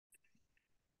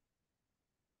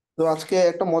তো আজকে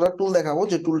একটা মজার টুল দেখাবো,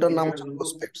 যে টুলটার নাম হচ্ছে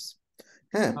প্রসপেক্টস।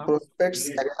 হ্যাঁ, প্রসপেক্টস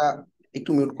একটা,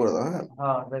 একটু মিউট করে দাও।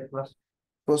 হ্যাঁ,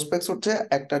 প্রসপেক্টস হচ্ছে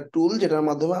একটা টুল যেটার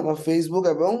মাধ্যমে আমরা ফেসবুক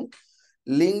এবং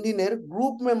লিঙ্কডইনের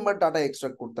গ্রুপ মেম্বার ডাটা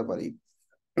এক্সট্রাক্ট করতে পারি,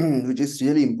 হুইচ ইজ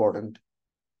রিয়েলি ইম্পর্টেন্ট।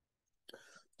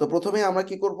 তো প্রথমে আমরা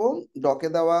কি করব, ডকে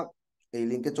দেওয়া এই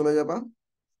লিঙ্কে চলে যাবা।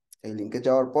 এই লিঙ্কে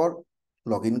যাওয়ার পর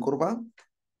লগ ইন করবা।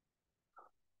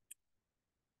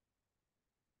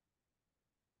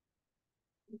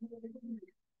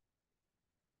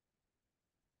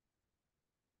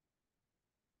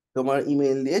 তোমার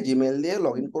ইমেল দিয়ে, জিমেল দিয়ে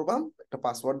লগ ইন করবা, একটা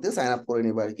পাসওয়ার্ড দিয়ে সাইন আপ করে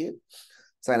নিবা আর কি।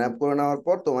 সাইন আপ করে নেওয়ার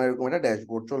পর তোমার এরকম একটা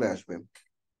ড্যাশবোর্ড চলে আসবে,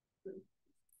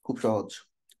 খুব সহজ।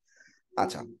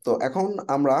 আচ্ছা, তো এখন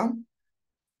আমরা,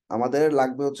 আমাদের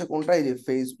লাগবে হচ্ছে কোনটা, এই যে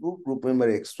ফেসবুক গ্রুপ মেম্বার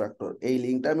এক্সট্রাক্টর। এই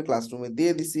লিঙ্কটা আমি ক্লাসরুমে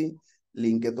দিয়ে দিছি,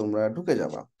 লিঙ্কে তোমরা ঢুকে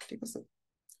যাবা। ঠিক আছে।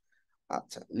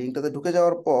 আচ্ছা, লিঙ্কটাতে ঢুকে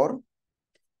যাওয়ার পর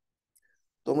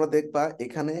তোমরা দেখবা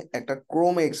এখানে একটা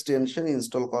ক্রোম এক্সটেনশন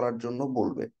ইনস্টল করার জন্য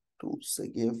বলবে। টুলসে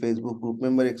গিয়ে ফেসবুক গ্রুপ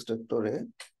মেম্বার এক্সট্রাক্টরে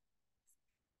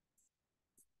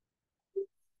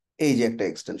এই যে একটা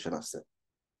এক্সটেনশন আছে।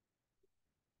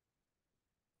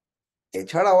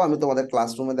 এছাড়াও আমি তোমাদের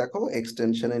ক্লাসরুমে দেখো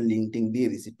এক্সটেনশনের লিঙ্ক টিঙ্ক দিয়ে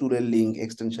দিছি, টুলের লিঙ্ক,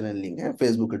 এক্সটেনশনের লিঙ্ক, হ্যাঁ,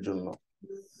 ফেসবুকের জন্য।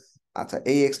 আচ্ছা,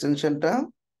 এই এক্সটেনশনটা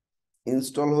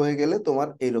ইনস্টল হয়ে গেলে তোমার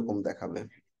এইরকম দেখাবে।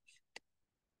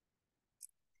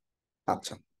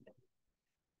 আচ্ছা,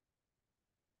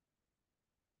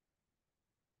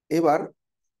 এবার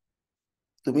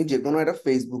তুমি যে কোনো একটা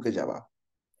ফেসবুকে যাবা।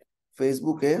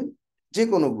 ফেসবুকে যে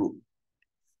কোনো গ্রুপ,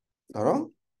 ধরো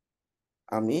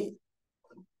আমি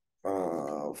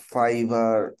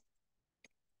ফাইবার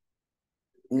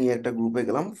নিয়ে একটা গ্রুপে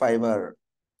গেলাম, ফাইবার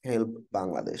হেল্প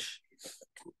বাংলাদেশ।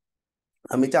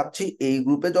 আমি চাচ্ছি এই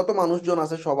গ্রুপে যত মানুষজন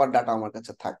আছে সবার ডাটা আমার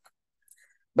কাছে থাক।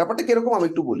 ব্যাপারটা কিরকম আমি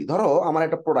একটু বলি। ধরো আমার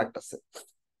একটা প্রোডাক্ট আছে,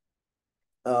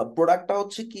 প্রোডাক্টটা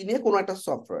হচ্ছে কিনে কোনো একটা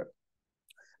সফটওয়্যার,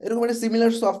 এরকম একটা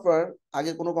সিমিলার সফটওয়্যার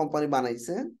আগে কোনো কোম্পানি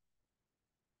বানাইছে।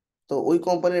 তো ওই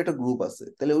কোম্পানির একটা গ্রুপ আছে,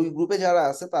 তাহলে ওই গ্রুপে যারা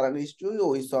আছে তারা নিশ্চয়ই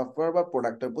ওই সফটওয়্যার বা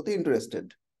প্রোডাক্টের প্রতি ইন্টারেস্টেড।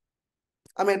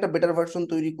 আমি একটা বেটার ভার্সন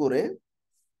তৈরি করে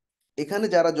এখানে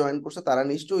যারা জয়েন করছে তারা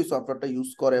নিশ্চয়ই ওই সফটওয়্যারটা ইউজ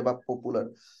করে বা পপুলার।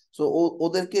 সো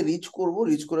ওদেরকে রিচ করব,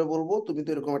 রিচ করে বলবো তুমি তো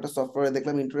এরকম একটা সফটওয়্যারে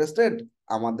দেখলাম ইন্টারেস্টেড,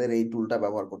 আমাদের এই টুলটা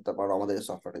ব্যবহার করতে পারো, আমাদের এই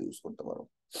সফটওয়্যারটা ইউজ করতে পারো।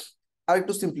 আর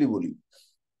একটু সিম্পলি বলি,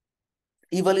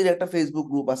 ইভালির একটা ফেসবুক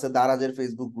গ্রুপ আছে, দারাজের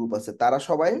ফেসবুক গ্রুপ আছে, তারা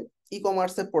সবাই ই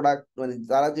কমার্সের প্রোডাক্ট, মানে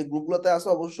তারা যে গ্রুপগুলোতে আছে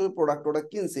অবশ্যই প্রোডাক্ট ওটা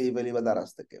কিনছে ইভালি বা দারাজ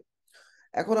থেকে।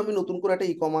 এখন আমি নতুন করে একটা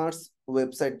ই কমার্স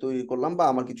ওয়েবসাইট তৈরি করলাম, বা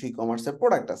আমার কিছু ই কমার্সের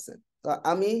প্রোডাক্ট আছে। তা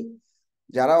আমি,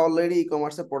 যারা অলরেডি ই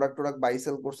কমার্সের প্রোডাক্ট টোডাক্ট বাই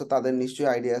সেল করছে তাদের নিশ্চয়ই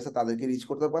আইডিয়া আছে, তাদেরকে রিচ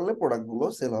করতে পারলে প্রোডাক্ট গুলো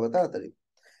সেল হবে তাড়াতাড়ি।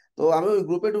 তো আমি ওই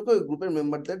গ্রুপে ঢুকে ওই গ্রুপের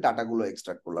মেম্বারদের ডাটাগুলো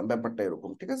এক্সট্রাক্ট করলাম, ব্যাপারটা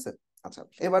এরকম। ঠিক আছে। আচ্ছা,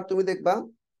 এবার তুমি দেখবা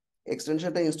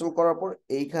এক্সটেনশনটা ইনস্টল করার পর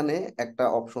এইখানে একটা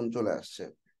অপশন চলে আসছে।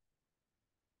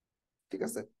 ঠিক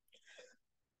আছে।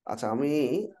 আচ্ছা, আমি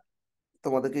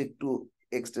তোমাদেরকে একটু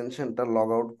এক্সটেনশনটা লগ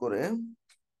আউট করে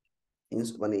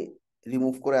মানে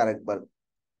রিমুভ করে আরেকবার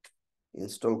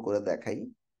ইনস্টল করে দেখাই।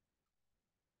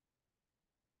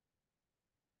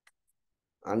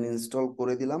 আনইনস্টল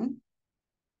করে দিলাম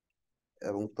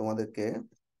এবং তোমাদেরকে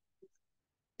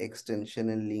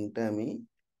এক্সটেনশনের লিঙ্কটা আমি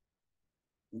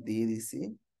দিয়ে দিছি।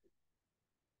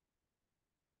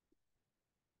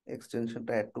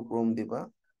 এক্সটেনশনটা অ্যাড টু ক্রোম দিবা।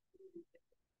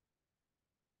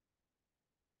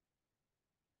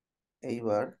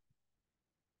 এইবার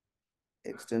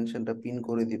এক্সটেনশনটা পিন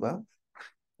করে দিবা।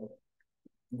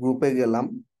 গ্রুপে গেলাম,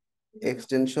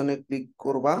 এক্সটেনশনে ক্লিক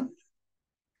করবা।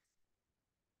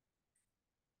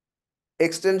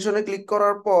 এক্সটেনশনে ক্লিক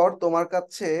করার পর তোমার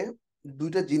কাছে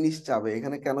দুইটা জিনিস চাবে,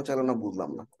 এখানে কেন চাইলো না বুঝলাম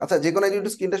না। আচ্ছা, যে কোনো একজন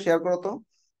স্ক্রিনটা শেয়ার করো তো,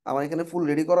 আমার এখানে ফুল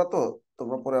রেডি করা তো,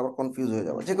 তোমরা পরে আবার কনফিউজ হয়ে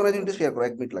যাবে। যে কোনো একজন শেয়ার করো,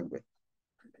 1 মিনিট লাগবে।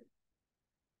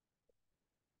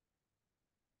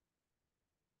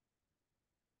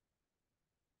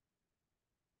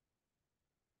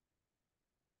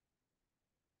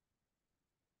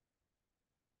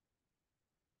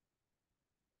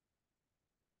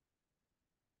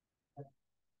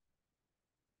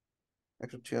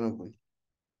 একশো ছিয়ানব্বই।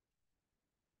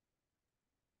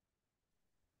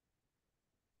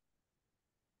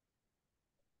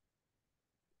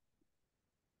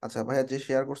 আচ্ছা ভাইয়া, যে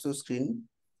শেয়ার করছো স্ক্রিন,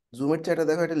 জুমের চ্যাটে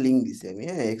দেখো একটা লিঙ্ক দিছি আমি,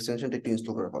 হ্যাঁ, এক্সটেনশনটা একটু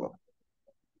ইনস্টল করে ফেলো।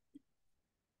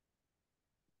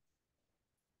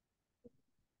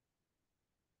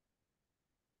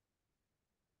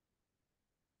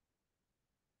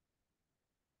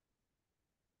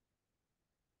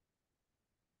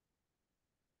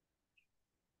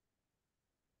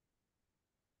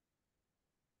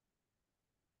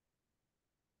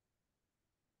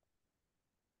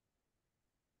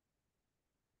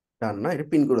 ডান না, এটা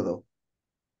পিন করে দাও।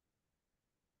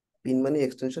 পিন মানে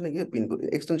এক্সটেনশনে গিয়ে পিন করে,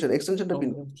 এক্সটেনশনটা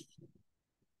পিন।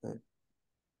 হ্যাঁ,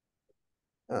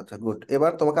 আচ্ছা গুড।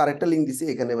 এবার তোমাকে আরেকটা লিঙ্ক দিছি,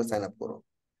 এখানে এবার সাইন আপ করো।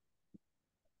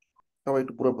 সবাই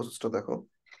একটু পুরো প্রসেসটা দেখো।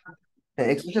 হ্যাঁ,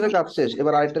 এক্সটেনশনের কাজ শেষ,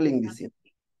 এবার আরেকটা লিঙ্ক দিছি।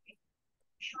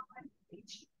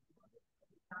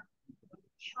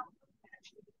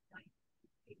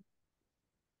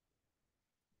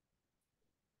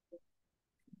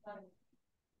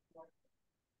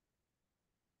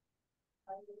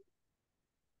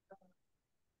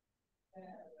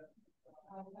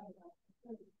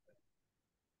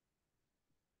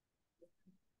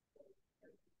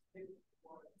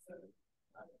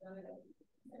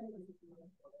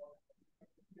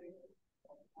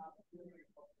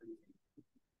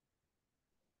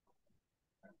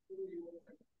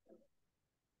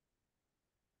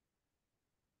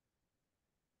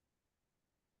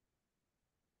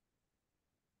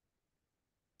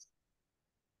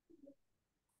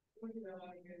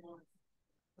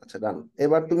 আচ্ছা ডান।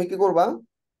 এবার তুমি কি করবা,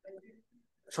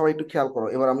 সবাই একটু খেয়াল করো,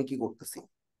 এবার আমি কি করতেছি।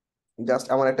 জাস্ট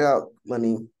আমার একটা মানে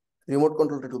রিমোট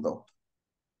কন্ট্রোলটা একটু দাও।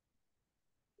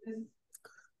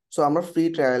 সো আমরা ফ্রি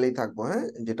ট্রায়ালেই থাকবো, হ্যাঁ,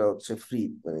 যেটা হচ্ছে ফ্রি,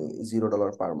 মানে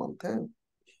 $0 পার মান্থ। হ্যাঁ,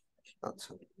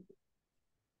 আচ্ছা।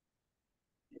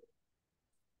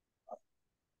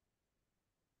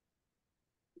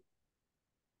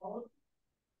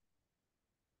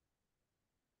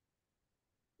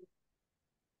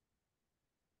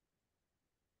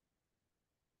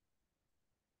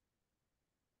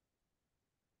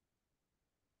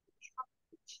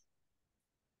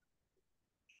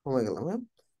 হয়ে গেলাম, হ্যাঁ।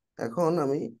 এখন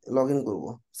আমি লগ ইন করবো।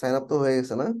 সাইন আপ তো হয়ে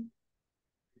গেছে না?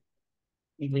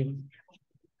 জি।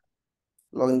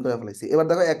 লগ ইন করে ফেলেছি। এবার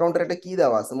দেখো অ্যাকাউন্টের একটা কি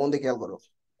দেওয়া আছে, মন দিয়ে খেয়াল করো।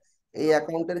 এই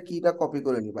অ্যাকাউন্টের কিটা কপি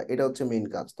করে নিবা, এটা হচ্ছে মেইন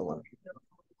কাজ তোমার।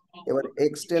 এবার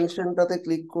এক্সটেনশনটাতে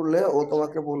ক্লিক করলে ও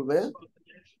তোমাকে বলবে,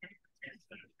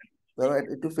 ধরো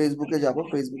একটু ফেসবুকে যাব,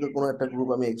 ফেসবুকে কোনো একটা গ্রুপ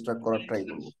আমি এক্সট্রাক্ট করার ট্রাই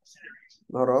করবো।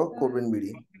 ধরো করবেন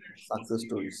বিডি সাকসেস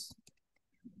স্টোরিজ,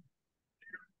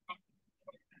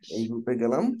 এই গ্রুপে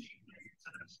গেলাম।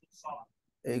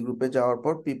 এই গ্রুপে যাওয়ার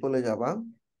পর পিপলে যাবা।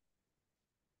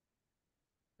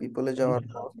 পিপলে যাওয়ার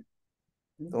পর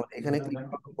তোমার এখানে ক্লিক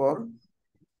করার পর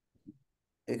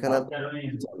এখানে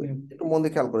কি যাবে, একটু মন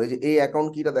দিয়ে খেয়াল করো। এই যে এই অ্যাকাউন্ট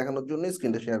কিটা দেখানোর জন্য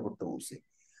স্ক্রিনটা শেয়ার করতে বলছি।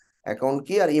 অ্যাকাউন্ট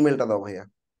কি আর ইমেলটা দাও ভাইয়া।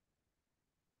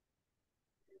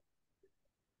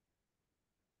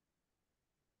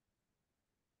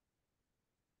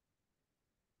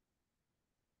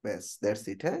 ব্যাস, দ্যাটস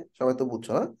ইট। হ্যাঁ, সবাই তো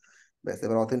বুঝছো না? ব্যাস,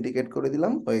 এবার অথেন্টিকেট করে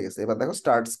দিলাম, হয়ে গেছে। এবার দেখো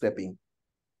স্টার্ট স্ক্র্যাপিং।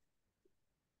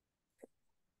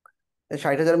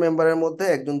 60,000 মেম্বারের মধ্যে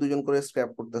একজন দুজন করে স্ক্র্যাপ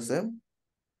করতেছে।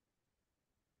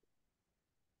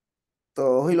 তো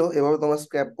হইলো, এভাবে তোমার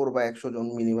স্ক্র্যাপ করবা 100 জন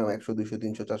মিনিমাম, 100 200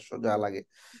 300 400 যা লাগে।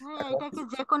 ভাই এখন এটা কি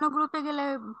যে কোনো গ্রুপে গেলে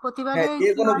হ্যাঁ, প্রতিবারই যে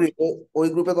কি কোনো হয়? গ্রুপে, ওই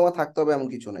গ্রুপে তোমার থাকতে হবে এমন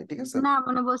কিছু নাই, ঠিক আছে? না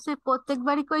মানে বলছি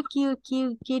প্রত্যেকবারই কই কি কি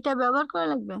কিটা ব্যবহার করা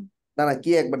লাগবে? না না, কি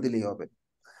একবার দিলেই হবে।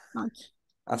 আচ্ছা।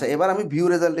 আচ্ছা, এবার আমি ভিউ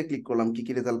রেজাল্টে ক্লিক করলাম, কি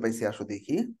কি রেজাল্ট পাইছি আসো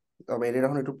দেখি। তবে এটা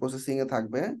এখন একটু প্রসেসিং এ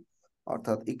থাকবে,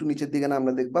 অর্থাৎ একটু নিচের দিকে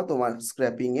নামলে দেখবা তোমার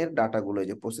স্ক্র্যাপিং এর ডাটা গুলো এই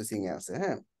যে প্রসেসিং এ আছে।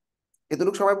 হ্যাঁ,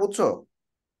 এতটুকু সবাই বুঝছো?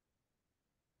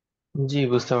 জি,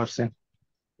 বুঝতে পারছি।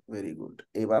 Very good.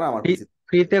 এবার আমার ফ্রি পিসি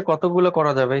ফ্রিতে কতগুলো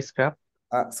করা যাবে স্ক্র্যাপ?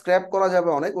 স্ক্র্যাপ করা যাবে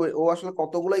অনেক। ও আসলে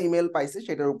কতগুলো ইমেল পাইছে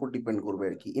সেটার উপর ডিপেন্ড করবে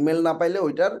আর কি। ইমেল না পাইলে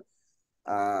ওইটার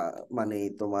আহ মানে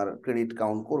তোমার ক্রেডিট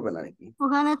কাউন্ট করবে না আর কি।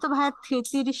 ওখানে তো ভাই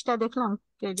 30টা দেখলাম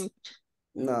ক্রেডিট।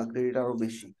 না, ক্রেডিট আরো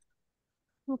বেশি।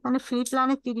 ওখানে ফ্রি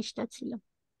প্ল্যানে 30টা ছিল।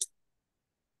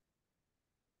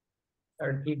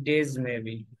 30 days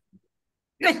মেবি।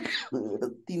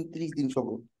 30 দিন সব।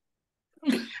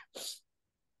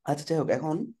 আচ্ছা যাই হোক,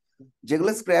 এখন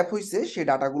যেগুলো স্ক্র্যাপ হয়েছে সেই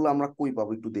ডাটাগুলো আমরা কই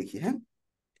পাবো একটু দেখি, হ্যাঁ।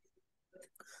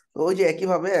 তো ওই যে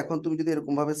একইভাবে এখন তুমি যদি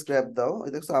এরকম ভাবে স্ক্র্যাপ দাও, ওই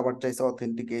দেখছো আবার চাইছে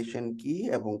অথেন্টিকেশন কি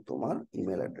এবং তোমার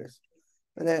ইমেল অ্যাড্রেস।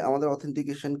 তাহলে আমাদের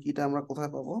অথেন্টিকেশন কিটা আমরা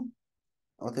কোথায় পাবো?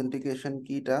 অথেন্টিকেশন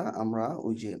কিটা আমরা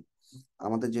ওই যে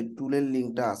আমাদের যে টুলের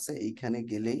লিঙ্কটা আছে এইখানে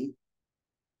গেলেই,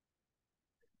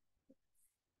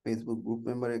 ফেসবুক গ্রুপ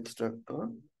মেম্বার এক্সট্রাক্টর,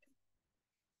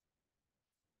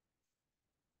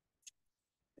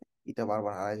 এটা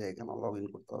বারবার হারায় যায় কেন, লগ ইন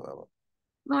করতে হবে আবার।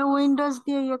 মানে উইন্ডোজ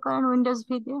দিয়ে ইয়ে করেন, উইন্ডোজ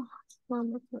ভি দিয়ে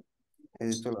তাহলে তো। এই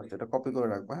যে চলে আসছে, এটা কপি করে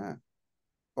রাখবা, হ্যাঁ।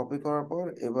 কপি করার পর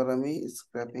এবার আমি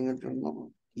স্ক্র্যাপিং এর জন্য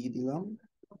কি দিলাম,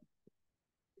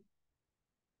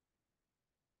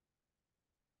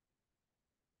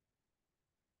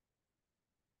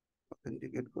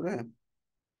 অথেন্টিকেট করে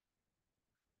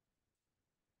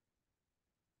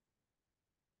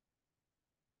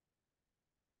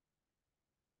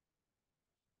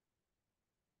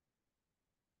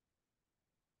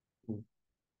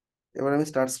এবার আমি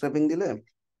স্টার্ট স্ক্র্যাপিং দিলে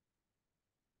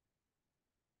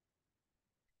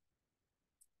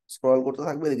স্ক্রল করতে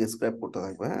থাকবে, এদিকে স্ক্র্যাপ করতে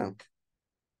থাকবে। হ্যাঁ,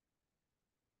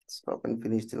 স্টপ এন্ড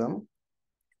ফিনিশ দিলাম,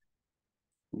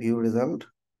 ভিউ রেজাল্ট।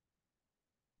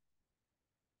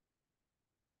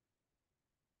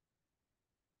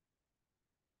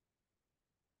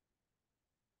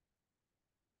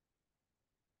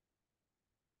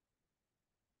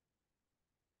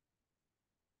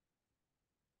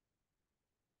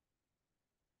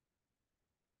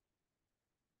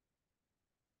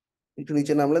 একটু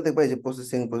নিচে নামলে দেখবা এই যে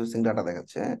প্রসেসিং প্রসেসিং ডাটা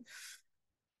দেখাচ্ছে। হ্যাঁ,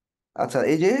 আচ্ছা,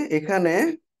 এই যে এখানে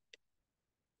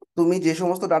তুমি যে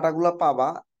সমস্ত ডাটাগুলো পাবা,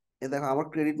 এ দেখো আমার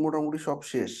ক্রেডিট মোটামুটি সব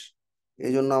শেষ।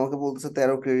 এই জন্য আমাকে বলতেছে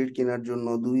 13 ক্রেডিট কেনার জন্য,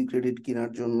 2 ক্রেডিট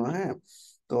কেনার জন্য। হ্যাঁ,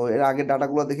 তো এর আগের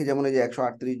ডাটাগুলো দেখি, যেমন এই যে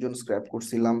 138 জন স্ক্র্যাপ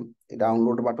করছিলাম, এই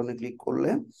ডাউনলোড বাটনে ক্লিক করলে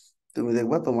তুমি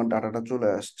দেখবা তোমার ডাটাটা চলে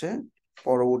আসছে।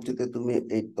 পরবর্তীতে তুমি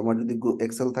এই তোমার যদি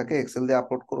এক্সেল থাকে এক্সেল দিয়ে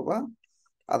আপলোড করবা,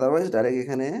 আদারওয়াইজ ডাইরেক্ট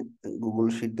এখানে গুগল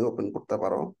শিট দিয়ে ওপেন করতে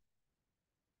পারো।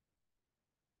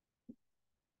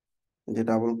 যে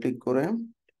ডাবল ক্লিক করে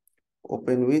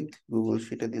ওপেন উইথ গুগল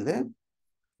শিটে দিলে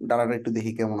ডাটাটা একটু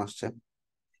দেখি কেমন আসছে।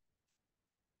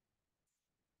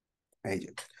 এই যে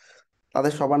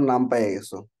তাদের সবার নাম পেয়ে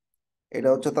গেছো, এটা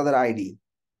হচ্ছে তাদের আইডি।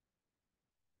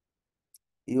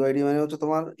 ইউআইডি মানে হচ্ছে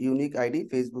তোমার ইউনিক আইডি,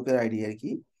 ফেসবুকের আইডি আর কি।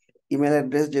 ইমেল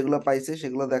অ্যাড্রেস যেগুলো পাইছে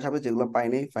সেগুলো দেখাবে, যেগুলো পাই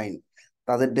নাই ফাইন।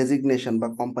 তাদের ডেজিগনেশন বা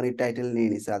কোম্পানির টাইটেল নিয়ে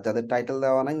নিছে, আর যাদের টাইটেল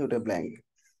দেওয়া নাই ওটা ব্ল্যাঙ্ক।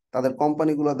 তাদের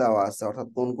কোম্পানিগুলো দেওয়া আছে, অর্থাৎ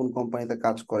কোন কোন কোম্পানিতে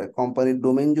কাজ করে, কোম্পানির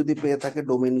ডোমেইন যদি পেয়ে থাকে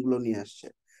ডোমেইন গুলো নিয়ে আসছে।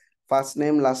 ফার্স্ট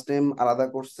নেম লাস্ট নেম আলাদা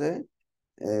করছে,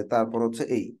 তারপর হচ্ছে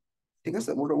এই, ঠিক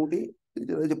আছে মোটামুটি।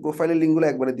 এই যে প্রোফাইলের লিঙ্ক গুলো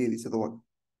একবারে দিয়ে দিচ্ছে তোমাকে,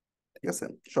 ঠিক আছে।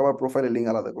 সবার প্রোফাইলের লিঙ্ক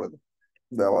আলাদা করে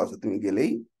দেওয়া আছে, তুমি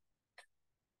গেলেই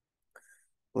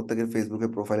প্রত্যেকের ফেসবুকে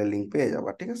প্রোফাইলের লিঙ্ক পেয়ে যাবা,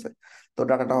 ঠিক আছে। তো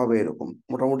ডাটাটা হবে এরকম,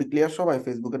 মোটামুটি ক্লিয়ার সবাই?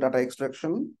 ফেসবুকে ডাটা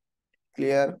এক্সট্রাকশন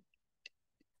ক্লিয়ার?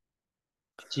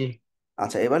 জি।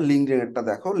 আচ্ছা, এবার লিঙ্কডইনেরটা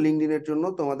দেখো। লিঙ্কডইনের জন্য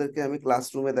তোমাদেরকে আমি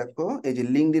ক্লাসরুমে দেখো এই যে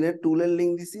লিঙ্কডইনের টুলের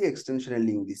লিঙ্ক দিছি, এক্সটেনশনের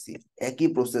লিঙ্ক দিছি। একই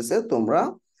প্রসেসে তোমরা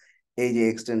এই যে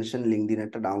এক্সটেনশন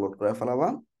লিঙ্কডইনেরটা ডাউনলোড করে ফেলাবা।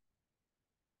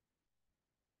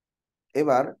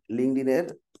 এবার লিঙ্কডইনের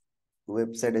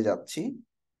ওয়েবসাইটে যাচ্ছি,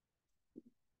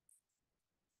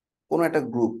 কোনো একটা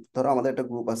গ্রুপ, ধরো আমাদের একটা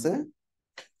গ্রুপ আছে,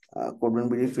 কোডবেন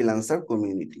বিডি ফ্রিল্যান্সার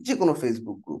কমিউনিটি, যে কোনো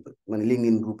ফেসবুক গ্রুপে মানে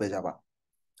লিঙ্কডইন গ্রুপে যাবা।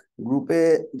 গ্রুপে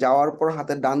যাওয়ার পর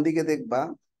হাতের ডান দিকে দেখবা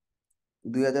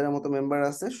 2000-এর মতো মেম্বার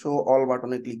আছে, শো অল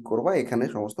বাটনে ক্লিক করবা, এখানে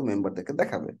সমস্ত মেম্বারদেরকে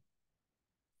দেখাবে।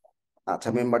 আচ্ছা,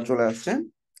 মেম্বার চলে আসছে।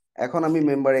 এখন আমি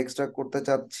মেম্বার এক্সট্রাক্ট করতে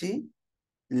চাচ্ছি।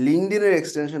 লিঙ্কডইনের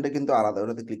এক্সটেনশনটা কিন্তু আলাদা,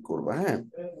 ওটাতে ক্লিক করবা। হ্যাঁ,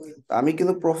 তা আমি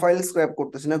কিন্তু প্রোফাইল স্ক্র্যাপ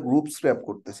করতেছি না, গ্রুপ স্ক্র্যাপ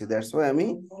করতেছি, দ্যাটস ওয়াই আমি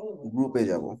গ্রুপে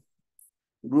যাব।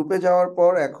 গ্রুপে যাওয়ার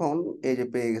পর এখন এই যে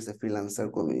পেয়ে গেছে ফ্রিল্যান্সার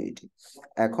কমিউনিটি।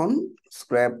 এখন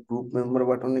স্ক্র্যাপ গ্রুপ মেম্বার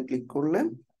বাটনে ক্লিক করলে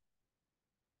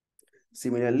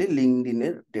সিমিলারলি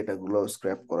লিঙ্কডইনের ডেটাগুলো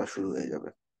স্ক্র্যাপ করা শুরু হয়ে যাবে।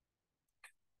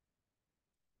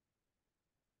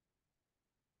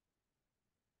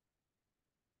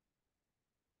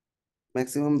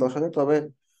 ম্যাক্সিমাম 10,000। তবে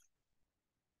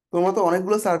তোমরা তো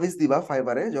অনেকগুলো সার্ভিস দিবা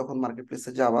ফাইবারে, যখন মার্কেট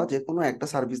প্লেসে যাবা যে কোনো একটা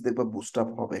সার্ভিস দেখবা বুস্ট আপ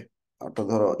হবে। অর্থাৎ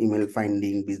ধরো email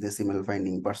finding, business email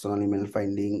finding, personal email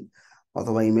finding,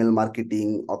 অথবা ইমেল মার্কেটিং,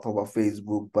 অথবা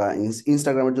ফেসবুক বা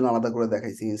ইনস্টাগ্রামের জন্য আলাদা করে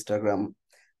দেখাইছি ইনস্টাগ্রাম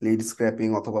লিড স্ক্র্যাপিং,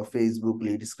 অথবা Facebook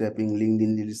lead scraping,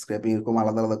 LinkedIn lead scraping, এরকম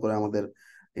আলাদা আলাদা করে আমাদের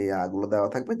এই গুলো দেওয়া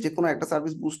থাকবে। যে কোনো একটা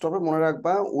সার্ভিস বুস্ট হবে, মনে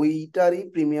রাখবা ওইটারই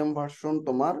প্রিমিয়াম ভার্সন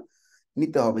তোমার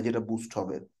নিতে হবে যেটা বুস্ট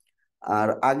হবে। আর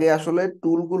আগে আসলে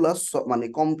টুলগুলা মানে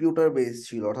কম্পিউটার বেস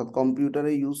ছিল, অর্থাৎ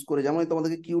কম্পিউটারে ইউজ করে, যেমন এই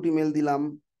তোমাদেরকে কিউট ইমেল দিলাম,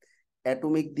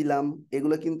 অ্যাটমিক দিলাম,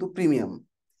 এগুলো কিন্তু প্রিমিয়াম।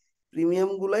 প্রিমিয়াম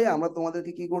গুলাই আমরা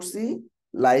তোমাদেরকে কি করছি,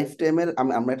 লাইফ টাইমের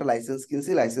আমরা একটা লাইসেন্স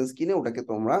কিনছি, লাইসেন্স কিনে ওটাকে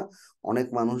তোমরা অনেক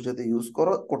মানুষ যাতে ইউজ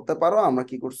করতে পারো, আমরা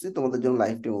কি করছি তোমাদের জন্য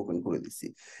লাইফ টাইম ওপেন করে দিছি।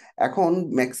 এখন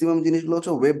ম্যাক্সিমাম জিনিসগুলো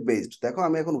হচ্ছে ওয়েব বেসড। দেখো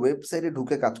আমি এখন ওয়েবসাইটে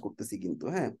ঢুকে কাজ করতেছি কিন্তু,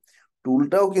 হ্যাঁ,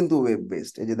 টুলটাও কিন্তু ওয়েব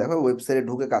বেসড। এই যে দেখো ওয়েবসাইটে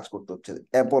ঢুকে কাজ করতে হচ্ছে,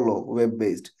 অ্যাপোলো ওয়েব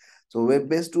বেসড। তো ওয়েব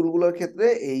বেসড টুলগুলোর ক্ষেত্রে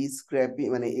এই স্ক্র্যাপি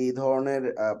মানে এই ধরনের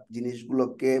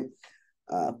জিনিসগুলোকে,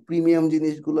 প্রিমিয়াম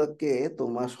জিনিসগুলোকে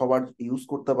তোমার সবার ইউজ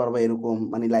করতে পারবা এরকম,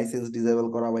 মানে লাইসেন্স ডিসেবল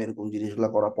করা বা এরকম জিনিসগুলো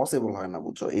করা পসিবল হয় না,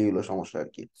 বুঝছো? এই হলো সমস্যা আর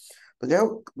কি। তো যাই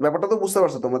হোক, ব্যাপারটা তো বুঝতে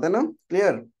পারছো তোমরা, তাই না?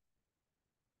 ক্লিয়ার?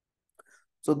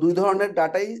 তো দুই ধরনের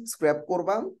ডাটাই স্ক্র্যাপ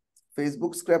করবা,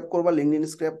 ফেসবুক স্ক্র্যাপ করবা, লিঙ্কডইন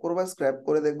স্ক্র্যাপ করবা। স্ক্র্যাপ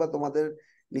করে দেখবা তোমাদের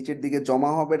নিচের দিকে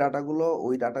জমা হবে ডাটাগুলো,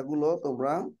 ওই ডাটাগুলো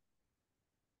তোমরা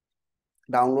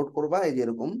ডাউনলোড করবা। এই যে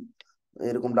এরকম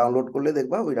এরকম ডাউনলোড করলে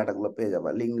দেখবা ওই ডাটাগুলো পেয়ে যাবা।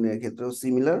 লিঙ্কডইনের ক্ষেত্রেও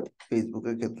সিমিলার,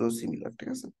 ফেসবুকের ক্ষেত্রেও সিমিলার, ঠিক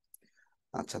আছে।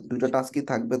 আচ্ছা, দুইটা টাস্কই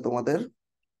থাকবে তোমাদের।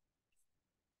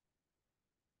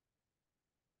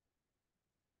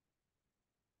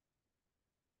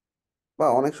 বা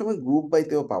অনেক সময় গ্রুপ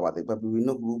বাইতেও পাওয়া, দেখবা বিভিন্ন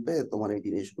গ্রুপে তোমার এই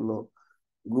জিনিসগুলো,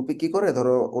 গ্রুপে কি করে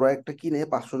ধরো ওরা একটা কিনে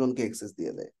 500 জনকে অ্যাক্সেস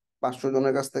দিয়ে দেয়, 500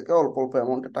 জনের কাছ থেকে অল্প অল্প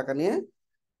অ্যামাউন্টের টাকা নিয়ে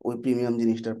ওই প্রিমিয়াম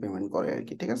জিনিসটার পেমেন্ট করে আর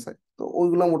কি, ঠিক আছে? তো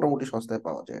ওইগুলো মোটামুটি সস্তায়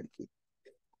পাওয়া যায় আর কি।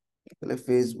 তাহলে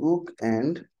Facebook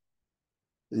and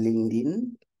LinkedIn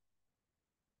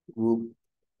group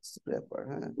scraper,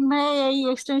 হ্যাঁ। ভাই এই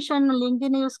এক্সটেনশন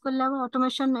লিঙ্কডইন ইউজ করলে আবার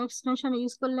অটোমেশন এক্সটেনশন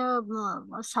ইউজ করলে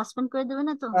সাসপেন্ড করে দেবে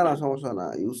না তো? না না, সমস্যা না,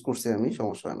 ইউজ করছি আমি,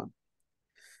 সমস্যা হয় না।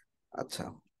 আচ্ছা,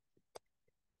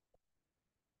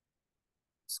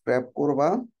 স্ক্র্যাপ করবা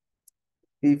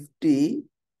 50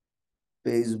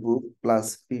 Facebook plus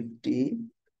 50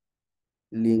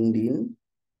 LinkedIn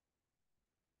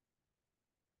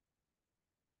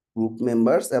group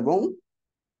members, এবং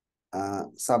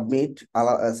সাবমিট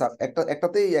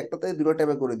একটাতে দুটো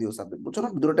ট্যাবে করে দিও সাবমিট, বুঝছো না?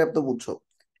 দুটো ট্যাব তো বুঝছো,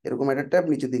 এরকম একটা ট্যাব,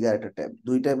 নিচের দিকে একটা ট্যাব,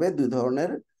 দুই ট্যাবে দুই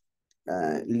ধরনের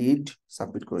লিড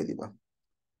সাবমিট করে দিবা,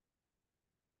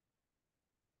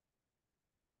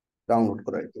 ডাউনলোড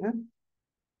করে আর কি, হ্যাঁ।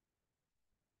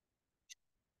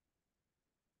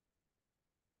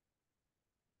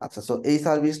 আচ্ছা, সো এই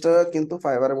সার্ভিসটা কিন্তু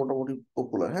ফাইবারে মোটামুটি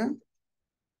পপুলার, হ্যাঁ।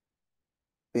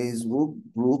 ফেসবুক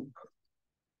গ্রুপ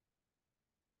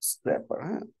স্ক্র্যাপার,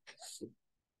 হ্যাঁ।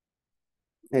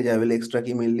 এই যে I will extract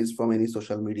email list from any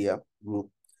social media group,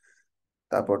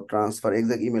 তারপর transfer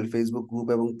exact email, Facebook group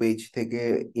এবং পেজ থেকে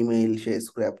ইমেইল সে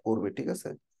স্ক্র্যাপ করবে, ঠিক আছে?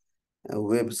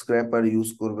 ওয়েব স্ক্র্যাপার ইউজ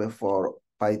করবে for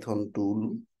Python tool,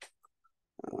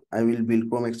 I will build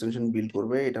Chrome extension build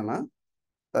করবে, এটা না।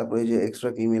 তারপরে এই যে এক্সট্রা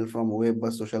ইমেল ফ্রম ওয়েব বা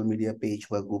সোশ্যাল মিডিয়া পেজ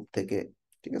বা গ্রুপ থেকে,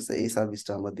 ঠিক আছে? এই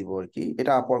সার্ভিসটা আমরা দিব আর কি,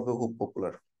 এটা আপওয়ার্কে খুব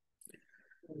পপুলার।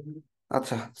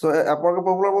 আচ্ছা, সো আপওয়ার্কে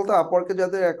পপুলার বলতে আপওয়ার্কে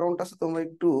যাদের অ্যাকাউন্ট আছে, তোমরা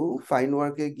একটু ফাইন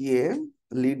ওয়ার্কে গিয়ে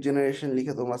লিড জেনারেশন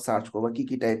লিখে তোমরা সার্চ করবা কি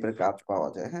কি টাইপের কাজ পাওয়া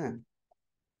যায়, হ্যাঁ।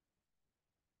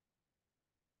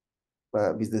 বা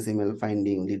business email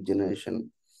finding, lead generation,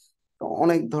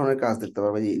 অনেক ধরনের কাজ দেখতে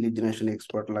পারবে। লিড জেনারেশন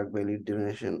এক্সপার্ট লাগবে, লিড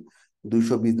জেনারেশন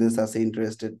 200 বিজনেস আছে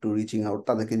ইন্টারেস্টেড টু রিচিং আউট,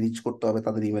 তাদেরকে রিচ করতে হবে,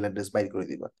 তাদের ইমেল অ্যাড্রেস বাইর করে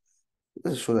দিবা, ঠিক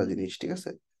আছে? সোজা জিনিস, ঠিক আছে?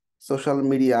 সোশ্যাল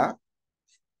মিডিয়া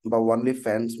বা only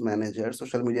fans manager,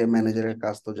 social media ম্যানেজারের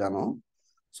কাজ তো জানো,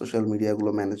 সোশ্যাল মিডিয়া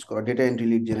গুলো ম্যানেজ করা, ডেটা এন্ট্রি,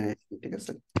 লিড জেনারেশন, ঠিক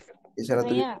আছে? এছাড়া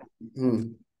তুমি, ভাইয়া, হুম,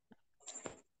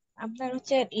 আপনার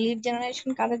হচ্ছে লিড জেনারেশন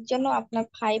কাজের জন্য আপনার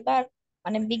ফাইবার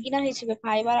মানে বিগিনার হিসেবে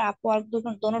ফাইবার আপওয়ার্ক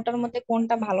দোনোটার মধ্যে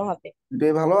কোনটা ভালো হবে?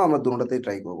 এটাই ভালো, আমরা দুটোতেই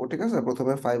ট্রাই করবো, ঠিক আছে?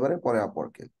 প্রথমে ফাইবারে, পরে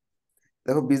আপওয়ার্কে।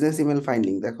 দেখো বিজনেস ইমেল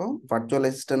ফাইন্ডিং, দেখো ভার্চুয়াল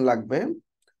অ্যাসিস্ট্যান্ট লাগবে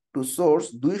টু সোর্স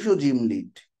 200 জিম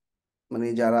লিড, মানে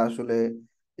যারা আসলে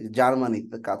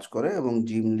জার্মানিতে কাজ করে এবং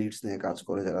জিম লিডস নিয়ে কাজ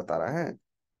করে যারা, তারা, হ্যাঁ।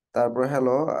 তারপরে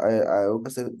হ্যালো, ওর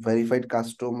কাছে ভেরিফাইড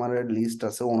কাস্টমারের লিস্ট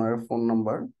আছে, ওনার ফোন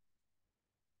নাম্বার,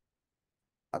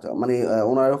 আচ্ছা মানে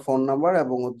ওনার ফোন নাম্বার,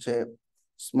 এবং হচ্ছে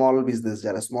স্মল বিজনেস,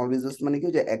 যারা স্মল বিজনেস মানে কি,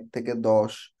 যে 1 থেকে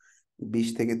 10, 20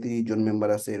 থেকে 30 জন মেম্বার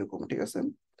আছে এরকম, ঠিক আছে?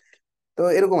 তো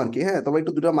এরকম আর কি, হ্যাঁ। তবে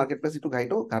একটু দুটো মার্কেট প্লেস একটু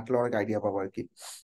ঘাইটো, ঘাটলে অনেক আইডিয়া পাবো আর কি।